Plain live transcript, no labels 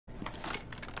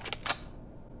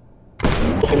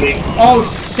me. Oh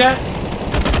shit!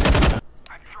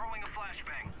 I'm throwing a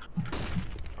flashbang.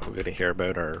 We're gonna hear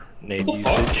about our Nidht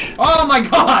usage. Oh my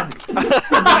god!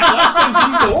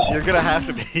 You're gonna have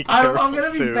to be careful I'm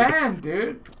gonna be soon. banned,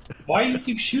 dude. Why do you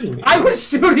keep shooting me? I was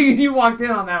shooting and you walked in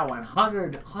on that one.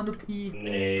 100 P.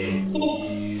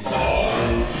 Nidht.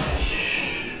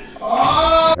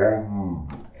 Oh!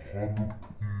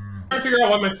 I'm trying to figure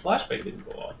out why my flashbang didn't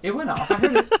go off. It went off. I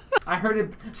heard it. I heard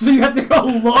it. So you had to go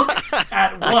look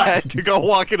at what? I had to go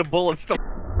walk in a bullet storm.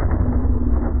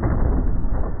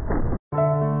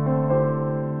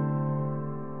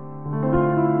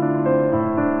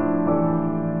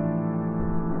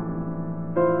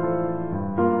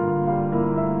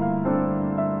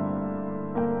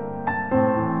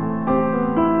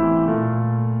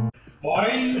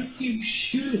 Why do you keep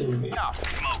shooting me?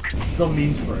 Still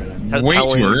means for it. I mean. Way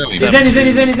too early. He's in, he's in,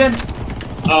 he's in, he's in.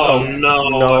 Oh no,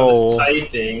 I was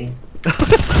typing.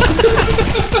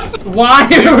 Why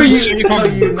were you so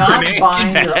you're not Grenade.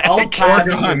 buying your alt tab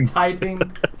and you're typing?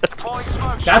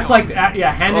 That's like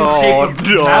yeah, hand and shake Oh of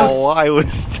no, mouse. I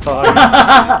was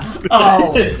tired.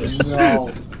 Oh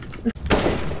no.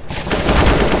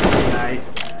 Nice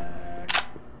Geck.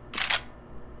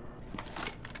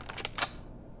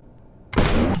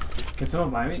 Can someone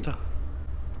buy me?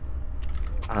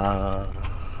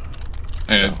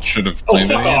 I should have Oh, played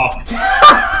fuck it. off.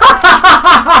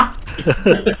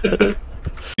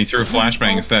 He threw a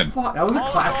flashbang instead. Fuck, that was a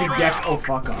classic Geck. Oh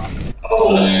fuck off.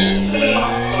 Oh.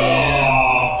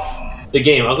 The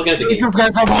game. I was looking at the game.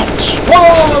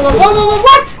 Whoa,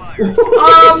 what?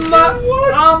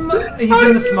 He's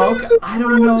in the smoke. I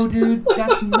don't know, dude.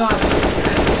 That's nuts.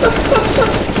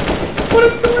 What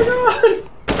is going on?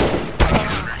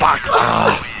 Fuck.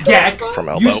 Geck, From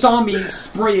elbow. you saw me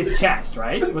spray his chest,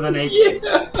 right? With an AK.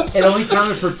 Yeah. It only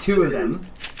counted for 2 of them.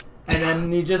 And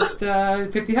then he just,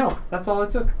 50 health. That's all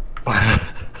it took.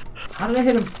 How did I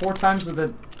hit him 4 times with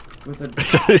a...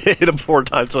 Hit him 4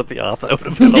 times with the off. That would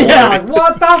have been Yeah, hilarious. like,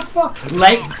 what the fuck?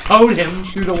 Like, towed him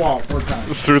through the wall 4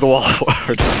 times. Through the wall.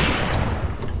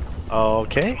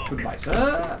 Okay. Goodbye, sir.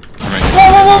 Right.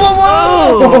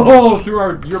 Whoa!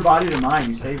 Through your body to mine,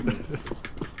 you saved me.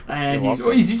 And he's...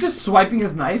 Oh, is he just swiping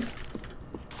his knife?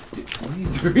 Dude, what are you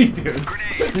doing, dude?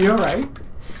 You alright?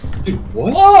 Dude,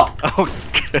 what? Oh!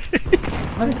 Okay.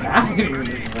 What is happening in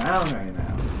this round right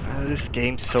now? This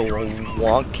game's so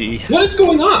wonky. What is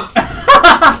going on?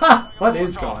 What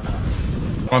is going on?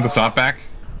 Want the soft back?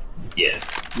 Yeah.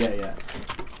 Yeah.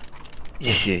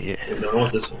 Yeah. No, I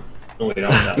want this one. No, wait, I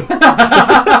want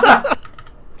that one.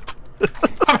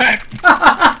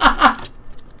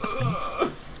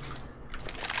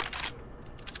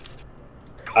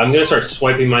 I'm gonna start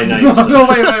swiping my knife. No,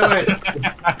 wait.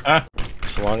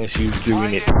 As long as you're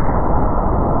doing it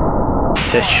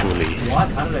sexually. What?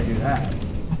 How did I do that?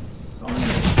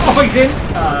 Oh, he's in!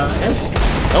 Ish?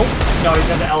 Nope. No, he's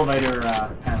at the elevator,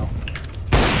 panel.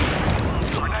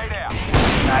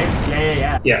 Nice.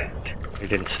 Yeah. Yeah. He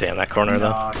didn't stay in that corner No,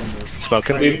 though. didn't move.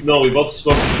 Smoking? We both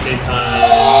spoke at the same time.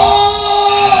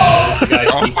 The guy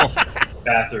in the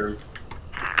bathroom.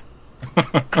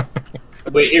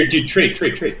 Wait, here, dude, trade.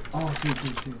 Oh, dude.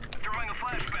 Throwing a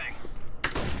flashbang.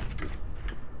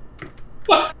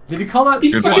 What? Did he call that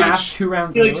Good half finish. 2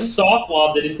 rounds He like early? soft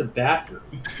lobbed it into bathroom,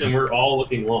 and we're all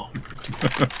looking long.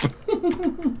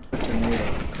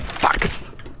 Fuck.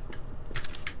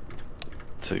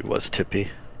 So he was tippy.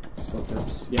 Still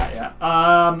tips. Yeah.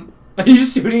 Are you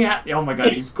shooting at? Oh my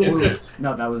god, he's cool.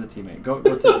 No, that was a teammate. Go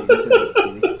to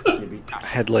Tibby. I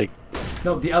had like...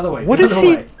 No, the other way. What the is other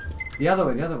he- way. The other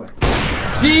way.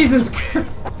 Jesus Christ.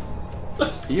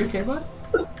 Are you okay, bud?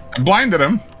 I blinded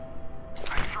him.